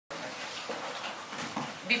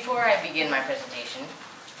Before I begin my presentation,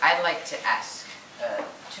 I'd like to ask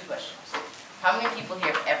two questions. How many people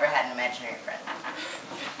here have ever had an imaginary friend?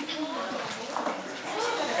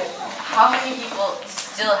 How many people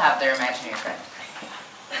still have their imaginary friend?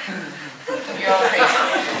 You're all crazy.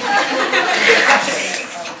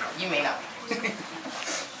 You may not.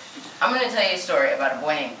 I'm going to tell you a story about a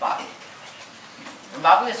boy named Bobby. When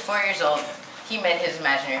Bobby was 4 years old, he met his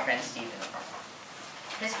imaginary friend Steven.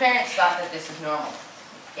 His parents thought that this was normal.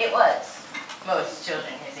 It was. Most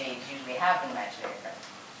children his age usually have an imaginary friend.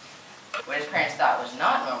 What his parents thought was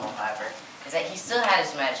not normal, however, is that he still had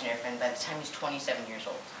his imaginary friend by the time he was 27 years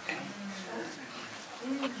old.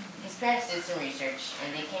 His parents did some research,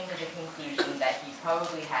 and they came to the conclusion that he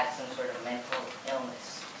probably had some sort of mental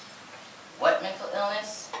illness. What mental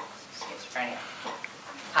illness? Schizophrenia.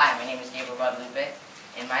 Hi, my name is Gabriel Guadalupe,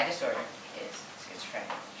 and my disorder is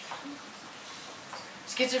schizophrenia.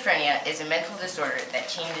 Schizophrenia is a mental disorder that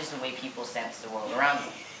changes the way people sense the world around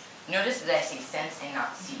them. Notice that I say sense and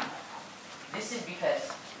not see. This is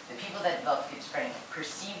because the people that develop schizophrenia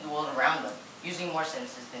perceive the world around them using more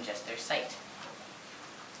senses than just their sight.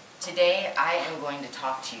 Today, I am going to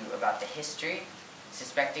talk to you about the history,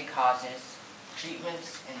 suspected causes,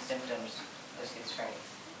 treatments, and symptoms of schizophrenia.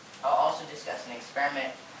 I'll also discuss an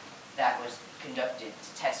experiment that was conducted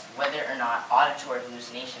to test whether or not auditory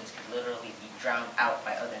hallucinations could literally be drowned out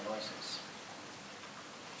by other noises.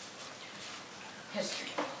 History.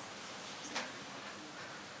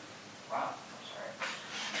 Wow, I'm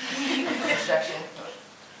sorry. Introduction.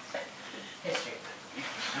 History.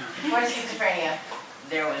 Before schizophrenia,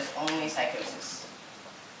 there was only psychosis.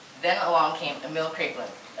 Then along came Emil Kraepelin,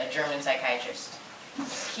 a German psychiatrist.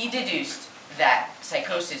 He deduced that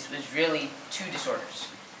psychosis was really two disorders: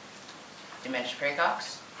 dementia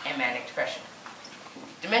praecox and manic depression.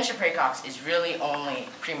 Dementia praecox is really only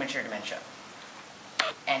premature dementia,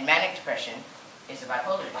 and manic depression is a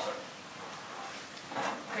bipolar disorder.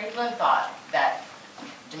 Kraepelin thought that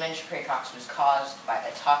dementia praecox was caused by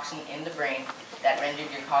a toxin in the brain that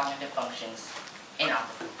rendered your cognitive functions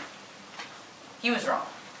inoperable. He was wrong.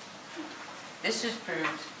 This was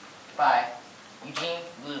proved by Eugene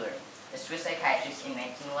Bleuler, a Swiss psychiatrist, in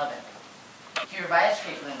 1911. He revised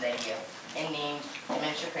Kraepelin's idea and named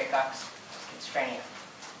dementia praecox schizophrenia.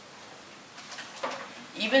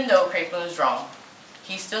 Even though Kraepelin was wrong,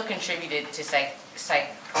 he still contributed to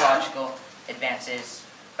psychological advances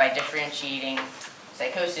by differentiating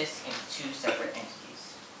psychosis into two separate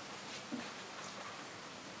entities.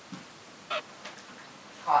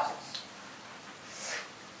 Causes.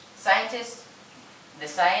 The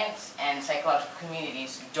science and psychological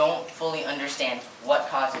communities don't fully understand what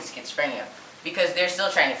causes schizophrenia because they're still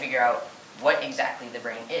trying to figure out what exactly the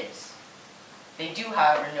brain is. They do,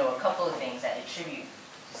 however, know a couple of things that attribute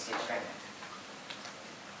to schizophrenia.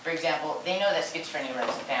 For example, they know that schizophrenia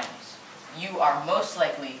runs in families. You are most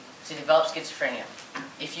likely to develop schizophrenia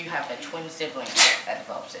if you have a twin sibling that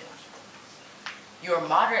develops it. You are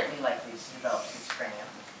moderately likely to develop schizophrenia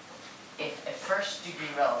if a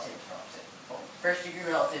first-degree relative develops it.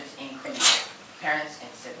 First-degree relatives include parents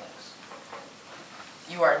and siblings.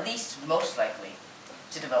 You are least most likely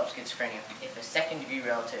to develop schizophrenia if a second-degree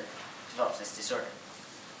relative develops this disorder.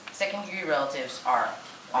 Second-degree relatives are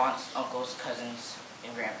aunts, uncles, cousins,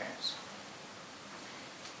 and grandparents.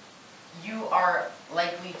 You are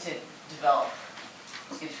likely to develop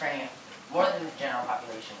schizophrenia more than the general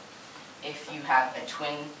population if you have a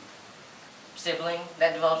twin sibling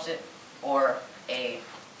that develops it or a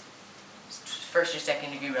first or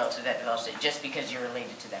second degree relative that develops it just because you're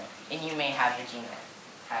related to them. And you may have your gene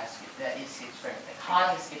that is schizophrenia, that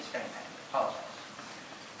causes schizophrenia. I apologize.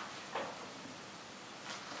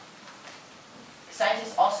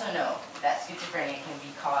 Scientists also know that schizophrenia can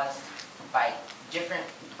be caused by different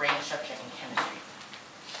brain structure and chemistry.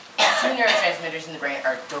 Two neurotransmitters in the brain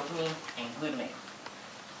are dopamine and glutamate.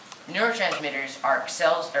 Neurotransmitters are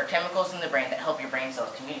cells or chemicals in the brain that help your brain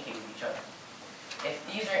cells communicate with each other. If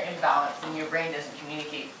these are imbalanced, then your brain doesn't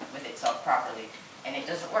communicate with itself properly, and it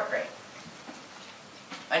doesn't work right.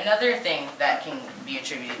 Another thing that can be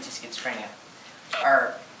attributed to schizophrenia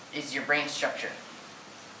is your brain structure.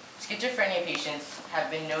 Schizophrenia patients have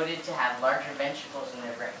been noted to have larger ventricles in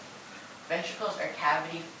their brain. Ventricles are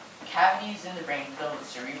cavities in the brain filled with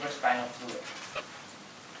cerebrospinal fluid.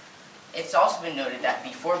 It's also been noted that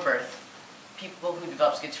before birth, people who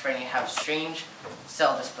develop schizophrenia have strange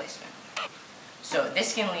cell displacement. So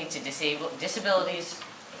this can lead to disabilities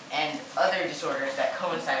and other disorders that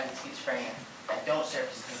coincide with schizophrenia that don't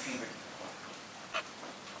surface in puberty.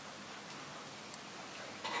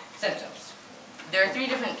 Symptoms. There are three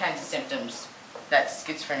different kinds of symptoms that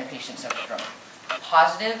schizophrenia patients suffer from.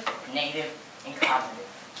 positive, negative, and cognitive.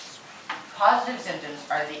 Positive symptoms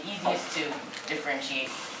are the easiest to differentiate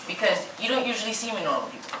because you don't usually see them in normal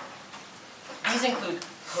people. These include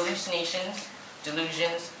hallucinations,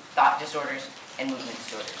 delusions, thought disorders, and movement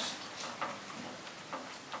disorders.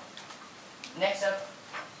 Next up,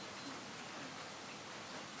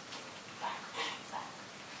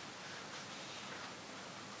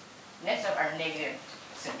 are negative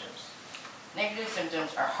symptoms. Negative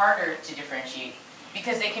symptoms are harder to differentiate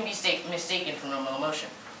because they can be mistaken for normal emotion.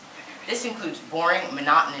 This includes boring,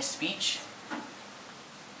 monotonous speech,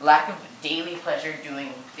 lack of daily pleasure doing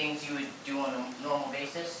things you would do on a normal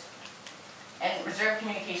basis, and reserved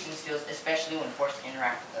communication skills, especially when forced to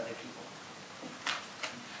interact with other people.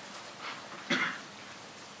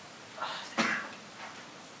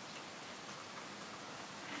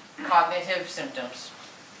 Cognitive symptoms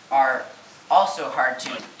are also hard to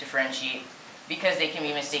differentiate because they can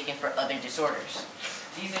be mistaken for other disorders.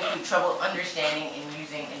 These include trouble understanding and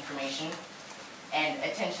using information and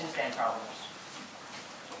attention span problems.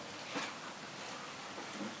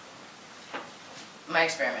 My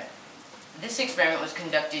experiment. This experiment was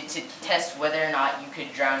conducted to test whether or not you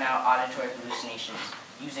could drown out auditory hallucinations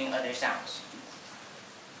using other sounds.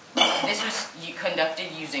 This was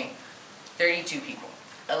conducted using 32 people.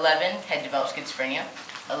 11 had developed schizophrenia,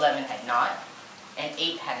 11 had not, and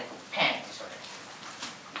 8 had a panic disorder.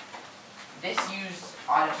 This used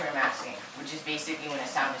auditory masking, which is basically when a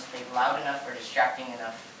sound is played loud enough or distracting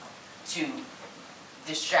enough to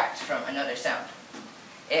distract from another sound.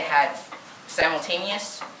 It had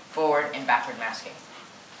simultaneous, forward, and backward masking.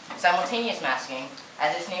 Simultaneous masking,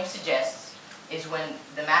 as its name suggests, is when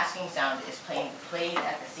the masking sound is played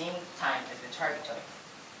at the same time as the target tone.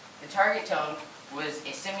 The target tone was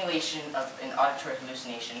a simulation of an auditory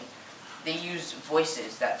hallucination. They used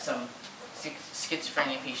voices that some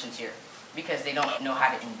schizophrenia patients hear because they don't know how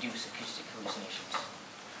to induce acoustic hallucinations.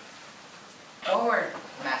 Forward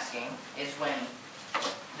masking is when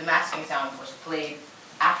the masking sound was played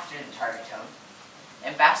after the target tone,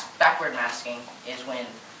 and backward masking is when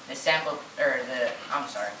the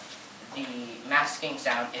masking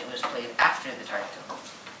sound was played after the target tone.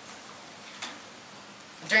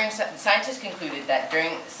 Scientists concluded that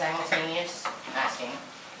during simultaneous masking,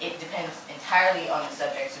 it depends entirely on the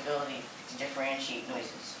subject's ability to differentiate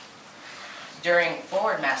noises. During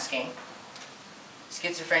forward masking,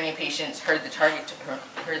 schizophrenia patients heard the target tone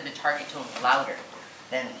louder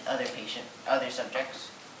than other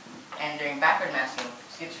subjects, and during backward masking,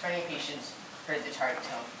 schizophrenia patients heard the target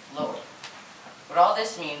tone lower. What all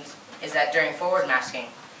this means is that during forward masking,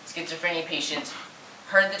 schizophrenia patients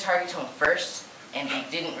heard the target tone first, and they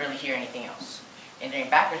didn't really hear anything else. And during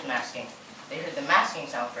backwards masking, they heard the masking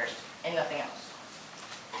sound first, and nothing else.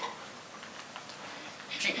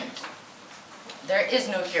 Treatments. There is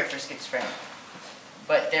no cure for schizophrenia,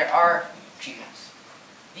 but there are treatments.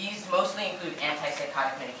 These mostly include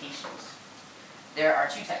antipsychotic medications. There are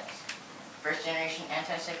two types: first-generation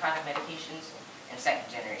antipsychotic medications and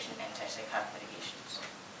second-generation antipsychotic medications.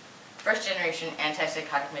 First-generation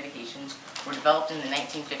antipsychotic medications were developed in the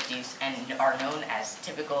 1950s and are known as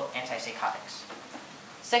typical antipsychotics.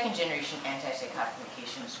 Second-generation antipsychotic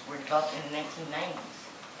medications were developed in the 1990s,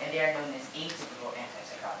 and they are known as atypical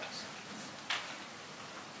antipsychotics.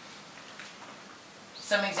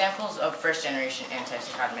 Some examples of first-generation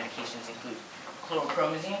antipsychotic medications include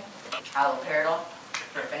chlorpromazine, haloperidol,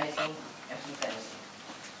 pirfenazine, and fluphenazine.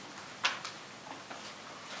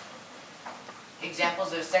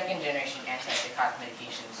 Examples of second-generation antipsychotic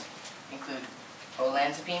medications include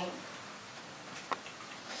olanzapine,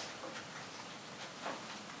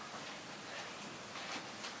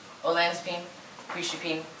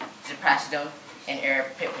 quetiapine, ziprasidone, and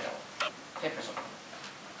aripiprazole.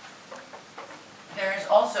 There is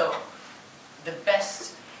also the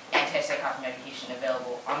best antipsychotic medication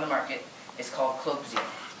available on the market is called clobazine.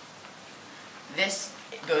 This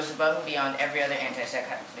goes above and beyond every other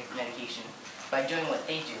antipsychotic medication by doing what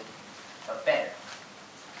they do, but better.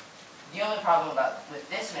 The only problem with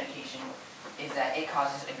this medication is that it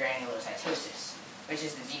causes a granulocytosis, which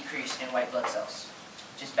is the decrease in white blood cells,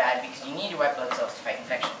 which is bad because you need your white blood cells to fight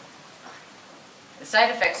infection. The side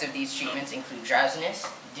effects of these treatments include drowsiness,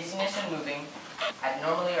 dizziness and moving,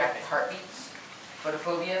 abnormally rapid heartbeats,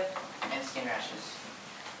 photophobia, and skin rashes.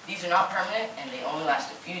 These are not permanent, and they only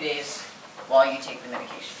last a few days while you take the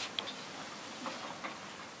medication.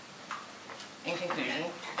 In conclusion,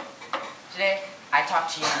 today I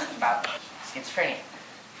talked to you about schizophrenia.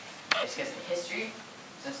 I discussed the history,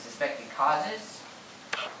 some suspected causes,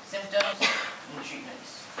 symptoms, and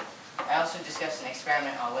treatments. I also discussed an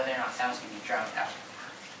experiment on whether or not sounds can be drowned out.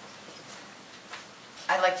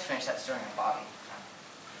 like to finish that story on Bobby.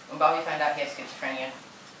 When Bobby found out he had schizophrenia,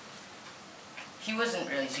 he wasn't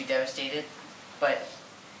really too devastated, but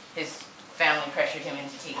his family pressured him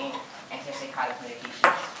into taking antipsychotic medication.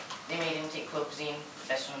 They made him take clozapine, the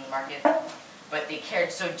best one on the market, but they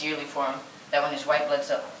cared so dearly for him that when his white blood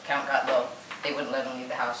cell count got low, they wouldn't let him leave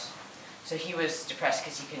the house. So he was depressed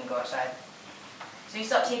because he couldn't go outside. So he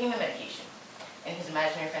stopped taking the medication, and his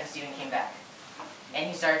imaginary friend Steven came back. And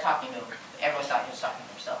he started talking to him. Everyone thought he was talking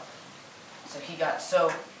to himself. So he got so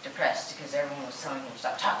depressed because everyone was telling him,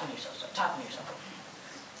 stop talking to yourself, stop talking to yourself.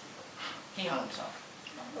 He hung himself.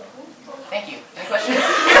 Thank you. Any questions?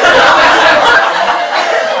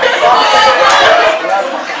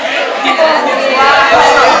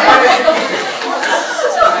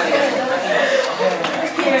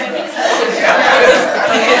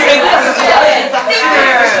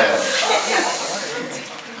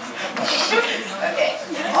 Okay,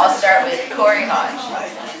 I'll start with Corey Hodge.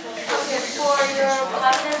 For your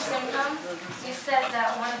positive symptoms, you said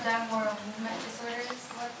that one of them were movement disorders.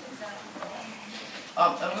 What exactly?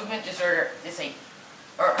 A movement disorder is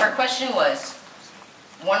her question was,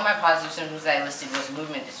 one of my positive symptoms that I listed was a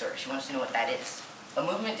movement disorder. She wants to know what that is. A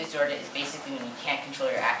movement disorder is basically when you can't control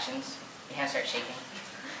your actions, your hands start shaking.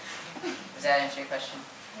 Does that answer your question?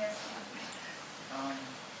 Yes.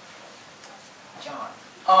 John.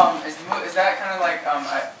 Is that kind of like,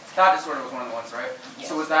 thought disorder was one of the ones, right? Yes.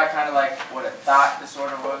 So was that kind of like what a thought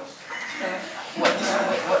disorder was? What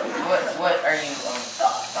are you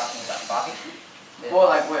talking about, Bobby? Well,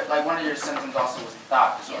 like one of your symptoms also was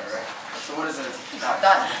thought disorder, Yes. right? So what is a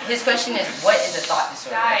thought? His question is, what is a thought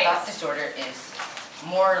disorder? Nice. A thought disorder is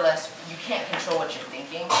more or less, you can't control what you're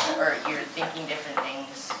thinking, or you're thinking different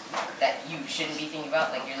things that you shouldn't be thinking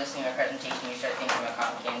about. Like you're listening to a presentation, you start thinking about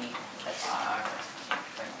cotton candy. That's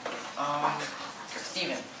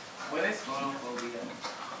Steven. What is photophobia?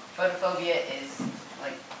 Photophobia is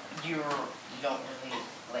like you don't really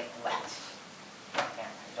like light. Yeah,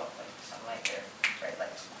 you don't like sunlight or bright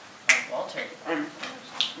lights. Walter.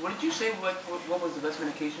 What did you say? What was the best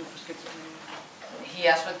medication for schizophrenia? He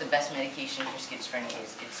asked what the best medication for schizophrenia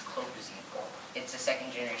is. It's clozapine. It's a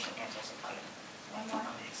second-generation antipsychotic.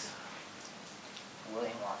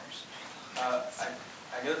 William Waters.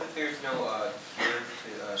 I know that there's no cure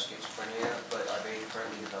to schizophrenia, but are they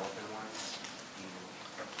currently developing one?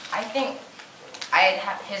 I think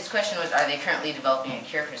his question was, are they currently developing a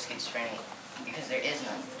cure for schizophrenia? Because there is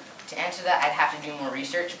none. To answer that, I'd have to do more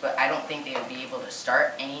research, but I don't think they would be able to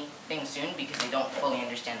start anything soon because they don't fully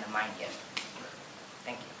understand the mind yet.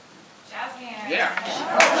 Thank you. Jazz hands. Yeah.